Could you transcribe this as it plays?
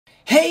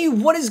Hey,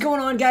 what is going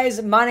on, guys?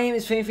 My name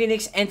is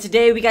Phoenix, and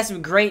today we got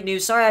some great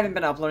news. Sorry I haven't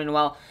been uploading in a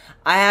while.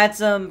 I had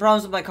some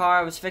problems with my car.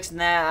 I was fixing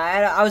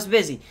that. I was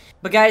busy.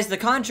 But guys, the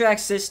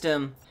contract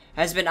system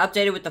has been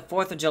updated with the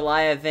 4th of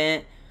July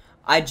event.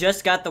 I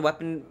just got the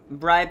weapon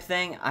bribe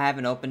thing. I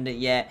haven't opened it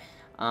yet.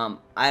 I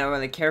don't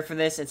really care for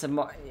this.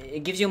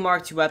 It gives you a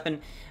Mark II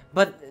weapon.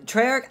 But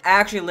Treyarch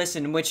actually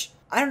listened, which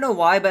I don't know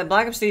why, but in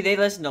Black Ops 3 they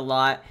listened a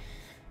lot.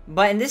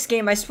 But in this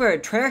game, I swear,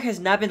 Treyarch has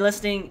not been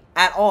listening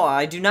at all.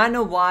 I do not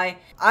know why.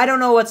 I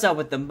don't know what's up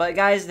with them. But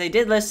guys, they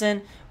did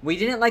listen. We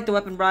didn't like the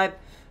weapon bribe,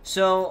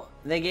 so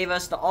they gave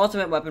us the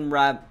ultimate weapon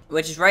bribe,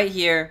 which is right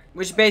here,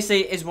 which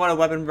basically is what a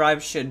weapon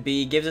bribe should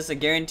be. Gives us a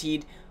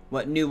guaranteed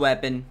new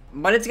weapon.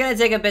 But it's going to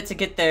take a bit to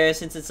get there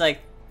since it's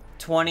like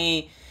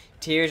 20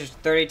 tiers or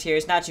 30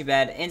 tiers. Not too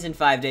bad. Ends in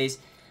 5 days.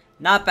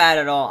 Not bad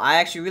at all. I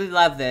actually really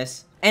love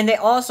this. And they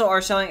also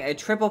are selling a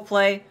triple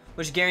play,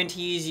 which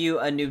guarantees you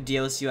a new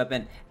DLC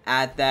weapon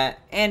at that.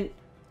 And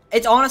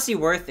it's honestly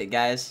worth it,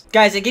 guys.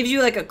 Guys, it gives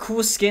you like a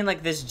cool skin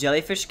like this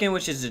jellyfish skin,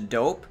 which is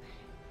dope.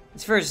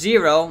 It's for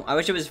Zero. I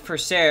wish it was for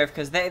Seraph,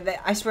 because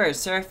I swear,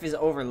 Seraph is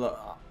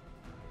overlooked.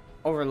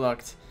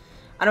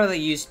 I don't really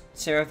use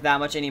Seraph that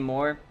much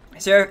anymore.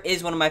 Seraph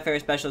is one of my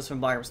favorite specialists from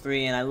Black Ops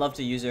 3, and I love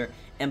to use her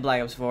in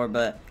Black Ops 4,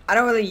 but I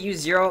don't really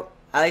use Zero,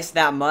 at least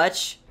that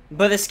much.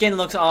 But the skin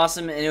looks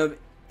awesome, and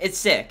it's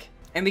sick.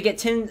 And we get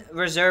 10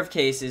 reserve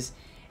cases,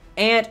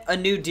 and a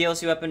new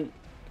DLC weapon,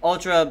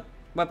 Ultra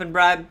Weapon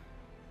Bribe,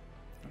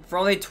 for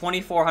only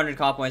 2,400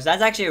 COD points.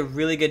 That's actually a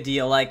really good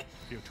deal. Like,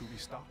 if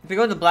you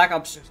go to the Black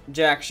Ops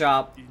Jack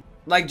shop,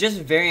 like,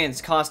 just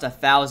variants cost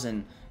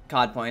 1,000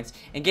 COD points.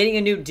 And getting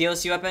a new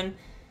DLC weapon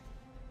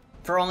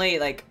for only,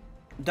 like,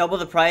 double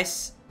the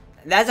price,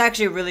 that's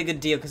actually a really good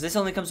deal. Because this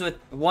only comes with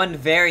one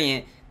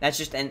variant. That's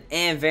just an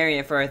M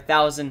variant for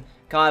 1,000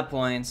 COD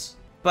points.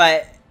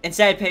 But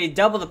instead, pay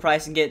double the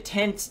price and get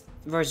 10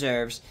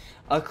 reserves,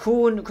 a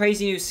cool and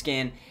crazy new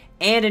skin,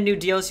 and a new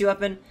DLC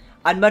weapon.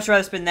 I'd much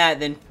rather spend that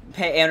than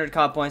pay 800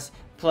 COD points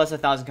plus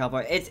 1,000 COD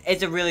points.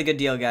 It's a really good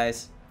deal,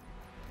 guys.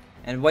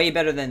 And way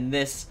better than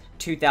this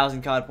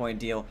 2,000 COD point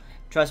deal.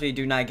 Trust me,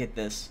 do not get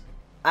this.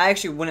 I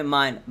actually wouldn't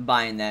mind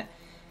buying that.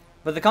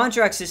 But the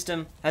contract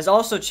system has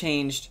also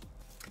changed.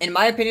 In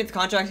my opinion, the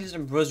contract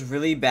system was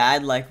really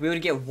bad. Like, we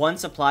would get one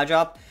supply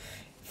drop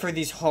for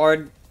these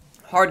hard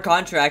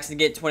contracts to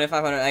get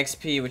 2,500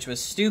 XP, which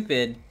was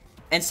stupid.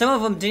 And some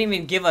of them didn't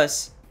even give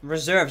us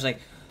reserves. Like,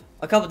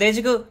 a couple days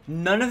ago,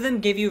 none of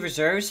them gave you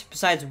reserves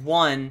besides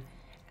one,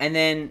 and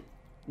then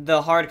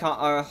the hard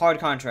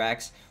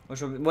contracts,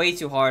 which were way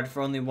too hard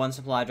for only one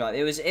supply drop.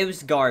 It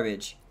was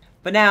garbage.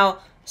 But now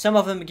some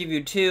of them give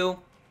you 2,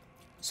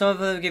 some of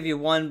them give you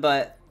 1,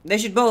 but they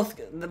should both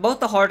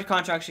the hard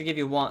contracts should give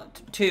you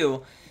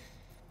 2.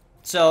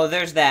 So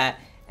there's that,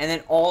 and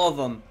then all of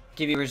them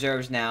give you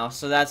reserves now.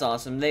 So that's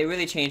awesome. They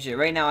really changed it.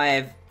 Right now I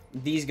have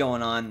these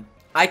going on.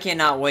 I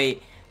cannot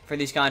wait for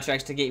these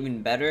contracts to get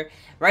even better.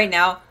 Right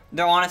now,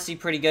 they're honestly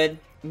pretty good.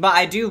 But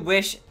I do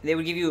wish they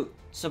would give you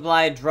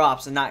supply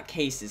drops and not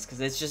cases, because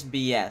it's just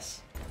BS.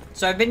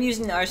 So I've been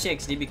using the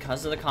RCXD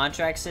because of the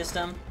contract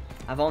system.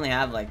 I've only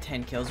have like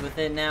 10 kills with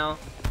it now.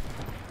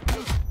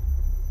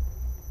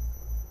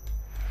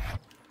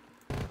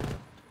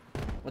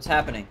 What's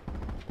happening?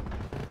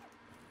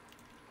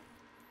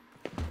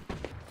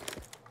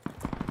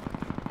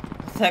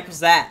 What the heck was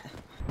that?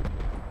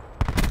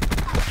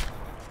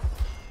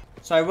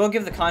 So I will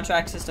give the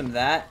contract system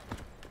that.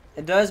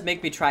 It does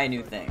make me try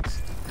new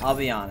things. I'll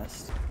be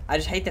honest. I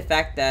just hate the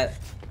fact that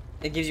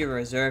it gives you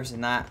reserves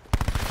and not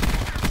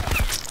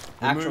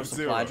actual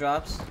supply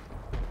drops.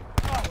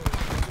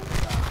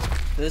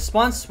 Did the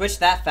spawns switch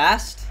that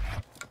fast?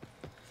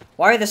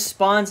 Why are the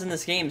spawns in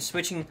this game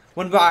switching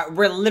when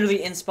we're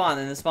literally in spawn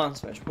and the spawn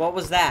switch? What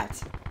was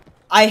that?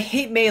 I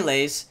hate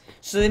melees,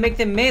 so they make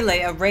the melee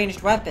a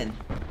ranged weapon.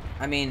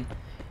 I mean,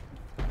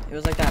 it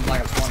was like that in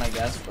Black Ops 1, I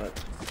guess, but...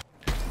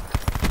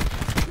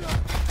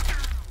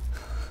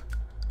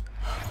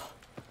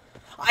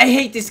 I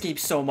hate this game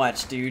so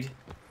much, dude.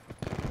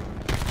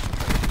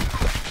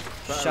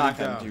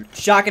 Shotgun, dude.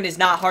 Shotgun is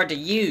not hard to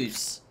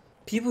use.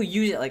 People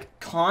use it, like,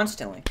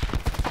 constantly.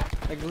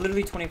 Like,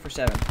 literally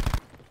 24/7.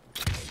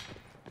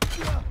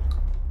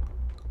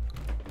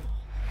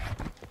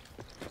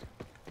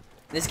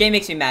 This game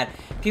makes me mad.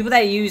 People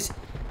that use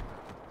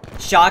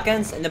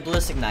shotguns and the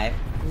ballistic knife,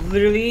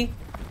 literally,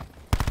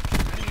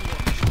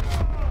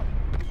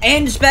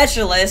 and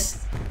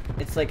specialists,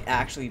 it's, like,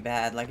 actually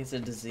bad. Like, it's a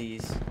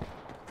disease.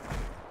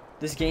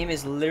 This game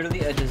is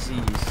literally a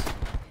disease.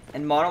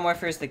 And Modern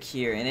Warfare is the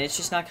cure, and it's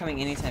just not coming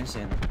anytime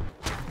soon.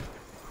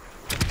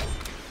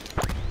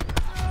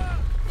 I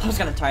was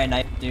gonna try a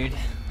knife, dude.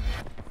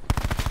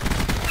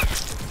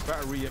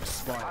 Battery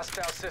expired.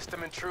 Hostile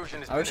system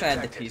intrusion is I wish I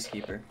had the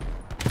Peacekeeper.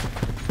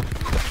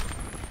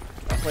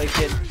 Play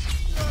kid.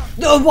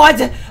 No,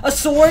 what? A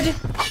sword?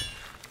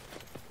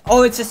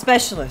 Oh, it's a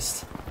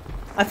specialist.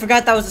 I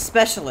forgot that was a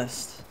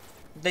specialist.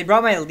 They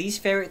brought my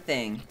least favorite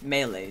thing,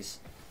 melees,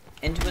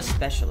 into a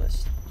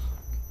specialist.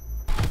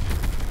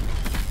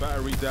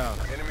 Battery down.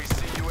 Enemy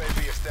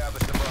CUAV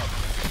established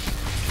above.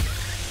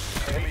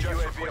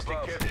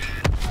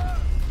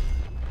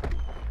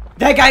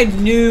 That guy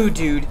knew,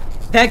 dude.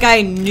 That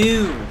guy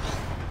knew.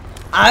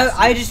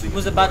 I just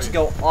was about to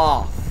go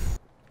off.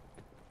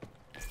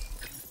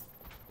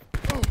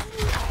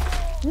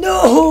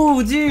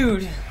 No,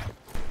 dude.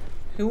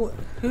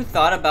 Who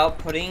thought about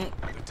putting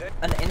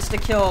an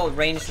insta-kill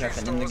ranged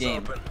weapon in the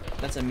game?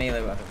 That's a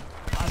melee weapon.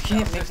 You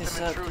can't make this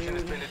up,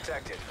 dude.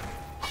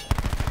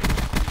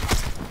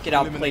 Get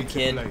outplayed,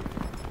 kid.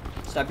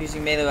 Stop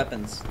using melee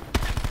weapons.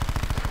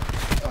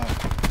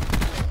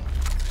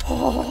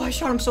 Oh, I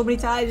shot him so many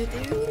times,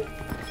 dude.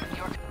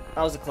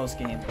 That was a close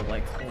game, but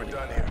like,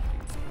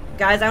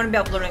 guys, I'm gonna be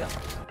uploading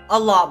a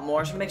lot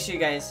more, so make sure you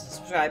guys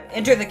subscribe.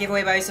 Enter the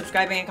giveaway by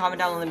subscribing and comment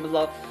down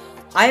below.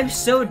 I am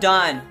so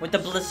done with the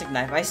ballistic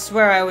knife. I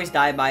swear I always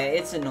die by it.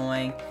 It's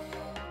annoying.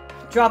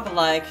 Drop a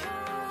like.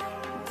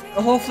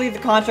 Hopefully the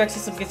contract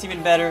system gets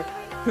even better.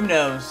 Who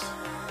knows?